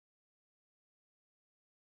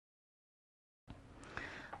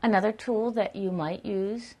Another tool that you might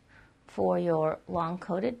use for your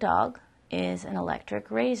long-coated dog is an electric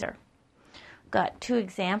razor. Got two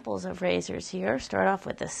examples of razors here. Start off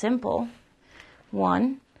with a simple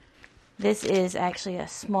one. This is actually a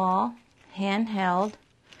small, handheld,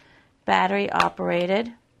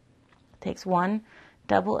 battery-operated. Takes one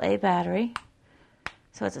AA battery.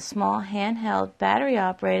 So it's a small, handheld,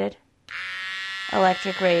 battery-operated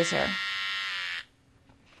electric razor.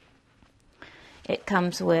 It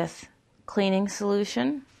comes with cleaning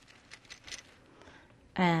solution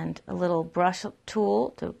and a little brush tool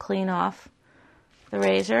to clean off the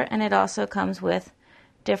razor, and it also comes with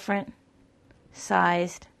different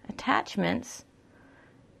sized attachments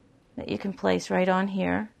that you can place right on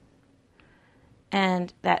here,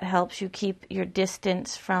 and that helps you keep your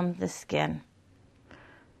distance from the skin.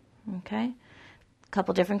 Okay, a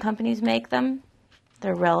couple different companies make them.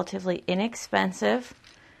 They're relatively inexpensive,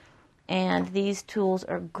 and these tools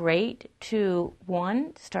are great to,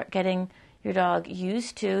 one, start getting your dog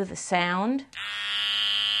used to the sound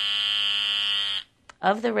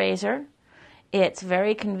of the razor. It's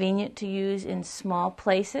very convenient to use in small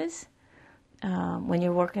places when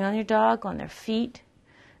you're working on your dog, on their feet,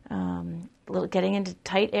 getting into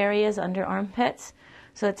tight areas under armpits.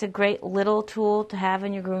 So it's a great little tool to have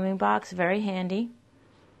in your grooming box, very handy.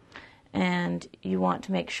 And you want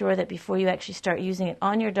to make sure that before you actually start using it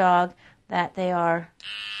on your dog, that they are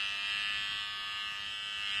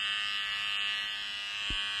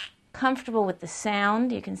comfortable with the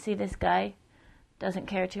sound. You can see this guy doesn't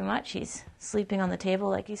care too much. He's sleeping on the table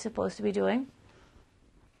like he's supposed to be doing.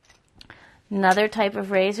 Another type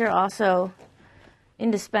of razor, also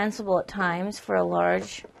indispensable at times for a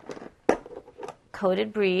large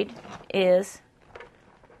coated breed, is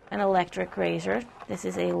an electric razor. This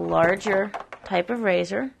is a larger type of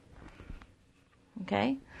razor.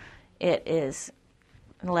 Okay, it is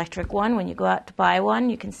an electric one. When you go out to buy one,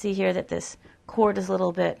 you can see here that this cord is a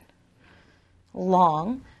little bit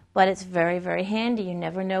long, but it's very, very handy. You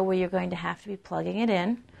never know where you're going to have to be plugging it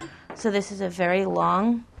in. So this is a very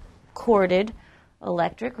long corded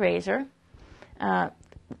electric razor.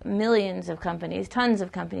 Millions of companies, tons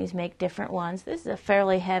of companies make different ones. This is a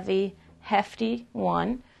fairly heavy, hefty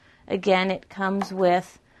one. Again, it comes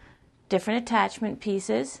with different attachment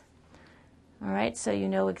pieces. All right, so you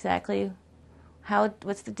know exactly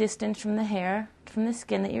what's the distance from the hair, from the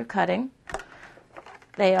skin that you're cutting.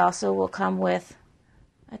 They also will come with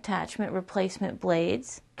attachment replacement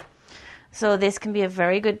blades. So this can be a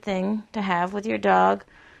very good thing to have with your dog.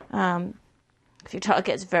 If your dog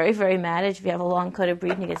gets very, very mad, if you have a long-coated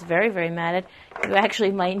breed and he gets very, very mad, you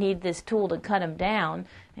actually might need this tool to cut him down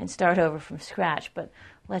and start over from scratch, but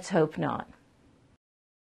let's hope not.